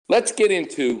Let's get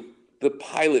into the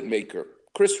pilot maker.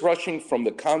 Chris Rushing from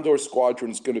the Condor Squadron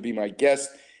is going to be my guest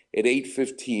at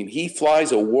 8:15. He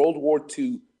flies a World War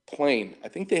II plane. I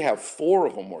think they have 4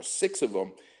 of them or 6 of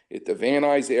them at the Van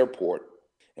Nuys Airport.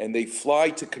 And they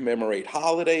fly to commemorate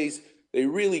holidays. They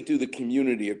really do the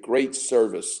community a great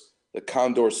service, the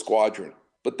Condor Squadron.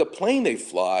 But the plane they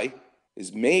fly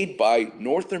is made by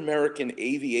North American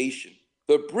Aviation.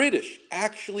 The British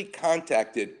actually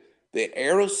contacted the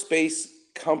aerospace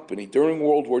company during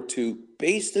World War II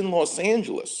based in Los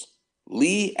Angeles.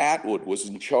 Lee Atwood was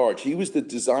in charge. He was the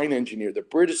design engineer. The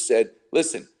British said,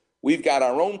 listen, we've got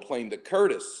our own plane, the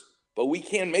Curtiss, but we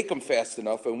can't make them fast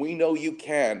enough, and we know you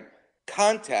can.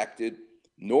 Contacted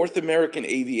North American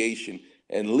Aviation,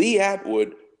 and Lee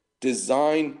Atwood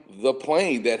designed the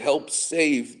plane that helped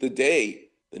save the day,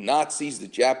 the Nazis, the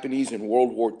Japanese in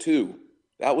World War II.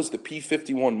 That was the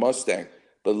P-51 Mustang.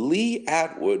 But Lee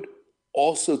Atwood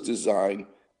also designed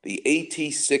the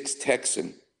AT-6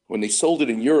 Texan. When they sold it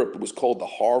in Europe, it was called the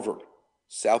Harvard.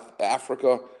 South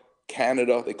Africa,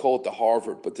 Canada, they call it the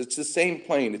Harvard. But it's the same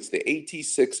plane. It's the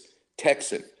AT-6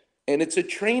 Texan. And it's a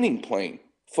training plane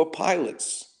for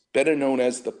pilots, better known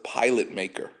as the pilot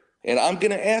maker. And I'm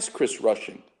going to ask Chris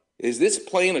Rushing, is this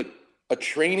plane a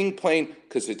training plane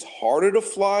because it's harder to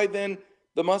fly than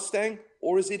the Mustang,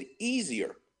 or is it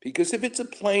easier? Because if it's a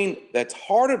plane that's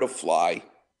harder to fly,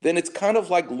 then it's kind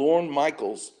of like Lorne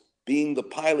Michaels being the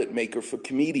pilot maker for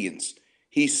comedians.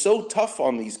 He's so tough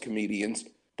on these comedians,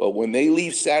 but when they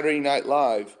leave Saturday Night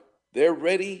Live, they're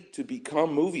ready to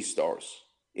become movie stars.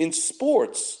 In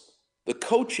sports, the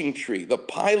coaching tree, the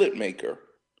pilot maker,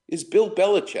 is Bill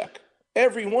Belichick.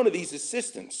 Every one of these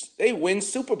assistants, they win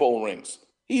Super Bowl rings.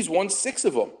 He's won 6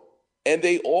 of them. And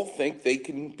they all think they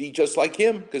can be just like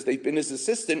him because they've been his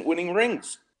assistant winning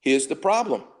rings. Here's the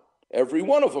problem. Every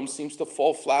one of them seems to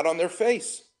fall flat on their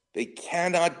face. They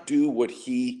cannot do what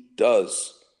he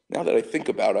does. Now that I think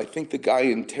about it, I think the guy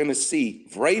in Tennessee,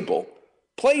 Vrabel,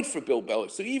 played for Bill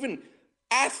Belichick. So even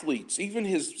athletes, even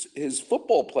his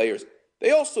football players,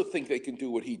 they also think they can do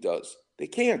what he does. They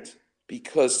can't,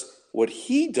 because what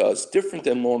he does, different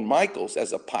than Lorne Michaels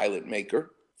as a pilot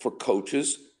maker for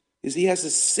coaches, is he has a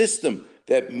system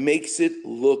that makes it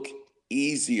look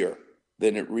easier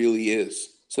than it really is.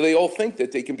 So they all think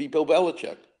that they can be Bill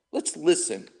Belichick. Let's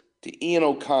listen to Ian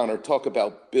O'Connor talk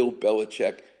about Bill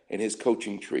Belichick and his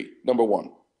coaching tree. Number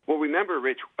 1. Well, remember,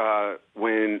 Rich,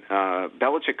 when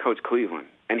Belichick coached Cleveland,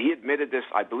 and he admitted this,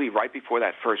 I believe, right before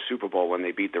that first Super Bowl when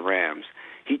they beat the Rams,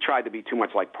 he tried to be too much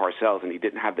like Parcells, and he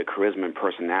didn't have the charisma and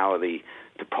personality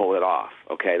to pull it off.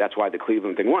 Okay, that's why the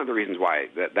Cleveland thing, one of the reasons why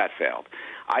that failed.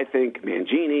 I think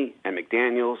Mangini and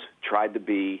McDaniels tried to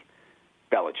be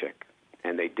Belichick,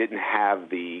 and they didn't have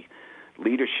the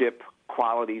leadership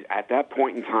qualities at that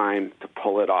point in time to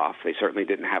pull it off. They certainly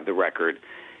didn't have the record,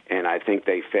 and I think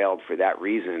they failed for that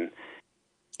reason.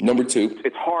 Number 2.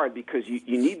 It's hard because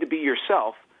you need to be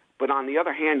yourself, but on the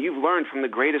other hand, you've learned from the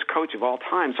greatest coach of all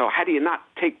time, so how do you not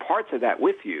take parts of that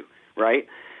with you, right?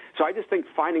 So I just think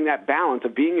finding that balance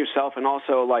of being yourself and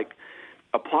also, like,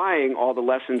 applying all the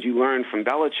lessons you learned from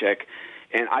Belichick,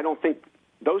 and I don't think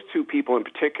those 2 people in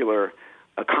particular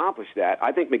accomplished that.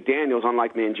 I think McDaniels,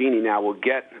 unlike Mangini now,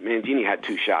 Mangini had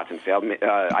 2 shots and failed.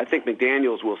 I think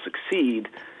McDaniels will succeed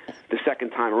the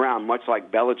second time around, much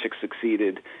like Belichick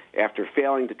succeeded after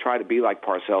failing to try to be like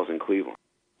Parcells in Cleveland.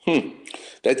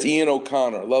 That's Ian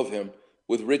O'Connor. Love him.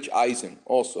 With Rich Eisen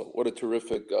also. What a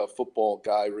terrific football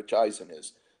guy Rich Eisen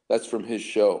is. That's from his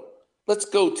show. Let's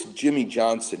go to Jimmy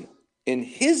Johnson. In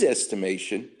his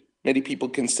estimation, many people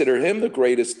consider him the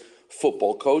greatest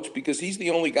football coach because he's the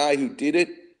only guy who did it,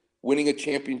 winning a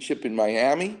championship in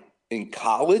Miami, in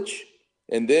college,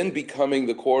 and then becoming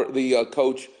the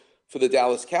coach for the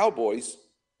Dallas Cowboys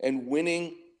and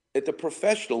winning at the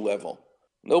professional level.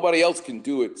 Nobody else can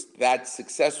do it that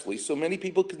successfully. So many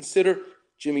people consider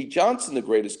Jimmy Johnson the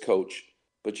greatest coach.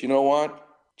 But you know what?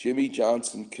 Jimmy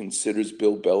Johnson considers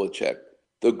Bill Belichick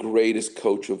the greatest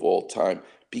coach of all time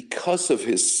because of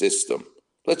his system.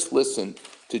 Let's listen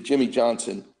to Jimmy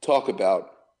Johnson talk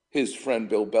about his friend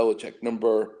Bill Belichick.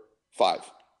 Number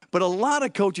 5. But a lot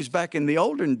of coaches back in the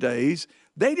olden days,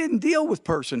 they didn't deal with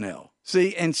personnel.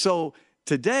 See, and so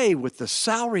today with the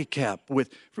salary cap,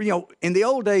 in the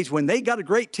old days when they got a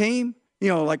great team,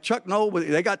 like Chuck Noll,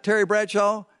 they got Terry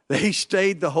Bradshaw, they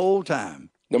stayed the whole time.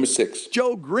 Number 6.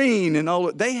 Joe Green and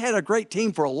all, they had a great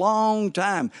team for a long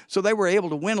time, so they were able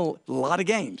to win a lot of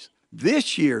games.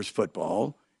 This year's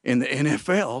football in the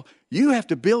NFL, you have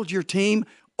to build your team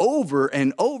over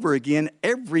and over again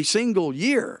every single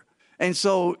year. And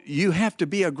so you have to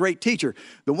be a great teacher.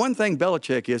 The one thing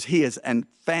Belichick is, he is a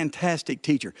fantastic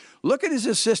teacher. Look at his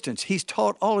assistants. He's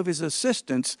taught all of his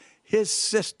assistants his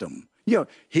system.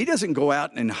 He doesn't go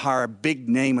out and hire big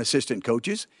name assistant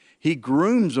coaches. He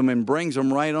grooms them and brings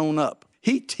them right on up.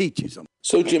 He teaches them.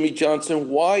 So, Jimmy Johnson,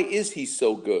 why is he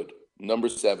so good? Number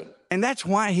 7. And that's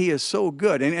why he is so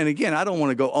good. And again, I don't want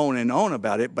to go on and on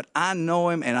about it, but I know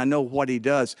him and I know what he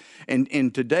does. And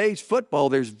in today's football,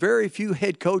 there's very few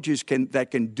head coaches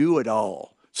that can do it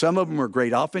all. Some of them are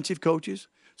great offensive coaches.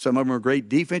 Some of them are great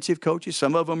defensive coaches.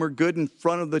 Some of them are good in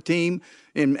front of the team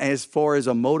as far as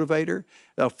a motivator.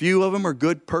 A few of them are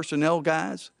good personnel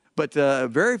guys, but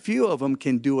very few of them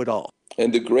can do it all.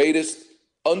 And the greatest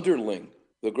underling,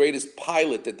 the greatest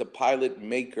pilot that the pilot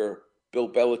maker, Bill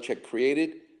Belichick,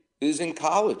 created is in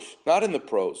college, not in the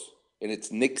pros, and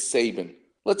it's Nick Saban.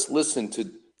 Let's listen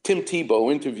to Tim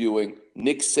Tebow interviewing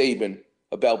Nick Saban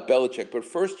about Belichick. But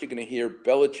first, you're going to hear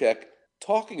Belichick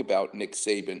talking about Nick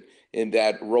Saban in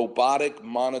that robotic,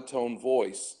 monotone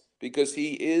voice, because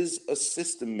he is a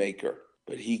system maker,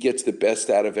 but he gets the best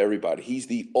out of everybody. He's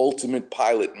the ultimate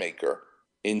pilot maker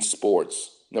in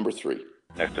sports. Number 3.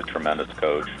 Nick's a tremendous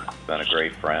coach, been a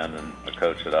great friend, and a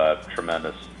coach that I have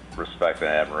tremendous respect and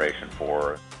admiration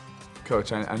for.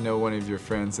 Coach, I know one of your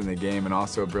friends in the game and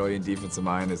also a brilliant defensive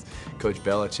mind is Coach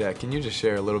Belichick. Can you just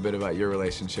share a little bit about your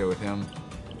relationship with him?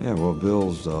 Yeah, well,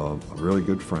 Bill's a really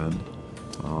good friend.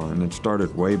 And it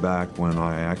started way back when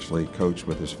I actually coached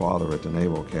with his father at the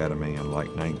Naval Academy in like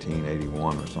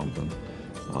 1981 or something,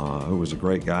 who was a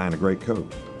great guy and a great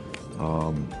coach.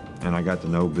 And I got to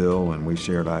know Bill, and we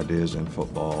shared ideas in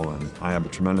football, and I have a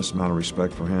tremendous amount of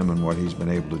respect for him and what he's been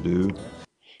able to do.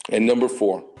 And number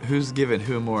 4. Who's given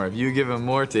who more? Have you given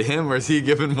more to him, or is he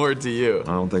given more to you?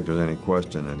 I don't think there's any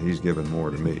question that he's given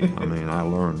more to me. I mean, I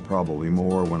learned probably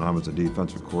more when I was a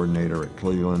defensive coordinator at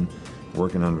Cleveland,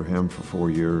 working under him for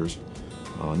 4 years,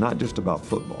 not just about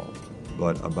football,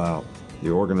 but about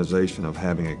the organization of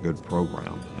having a good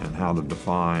program and how to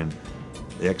define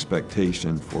the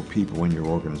expectation for people in your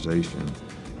organization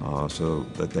so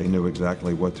that they knew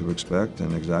exactly what to expect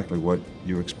and exactly what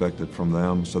you expected from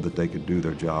them so that they could do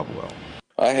their job well.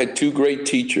 I had 2 great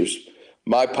teachers,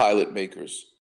 my pilot makers.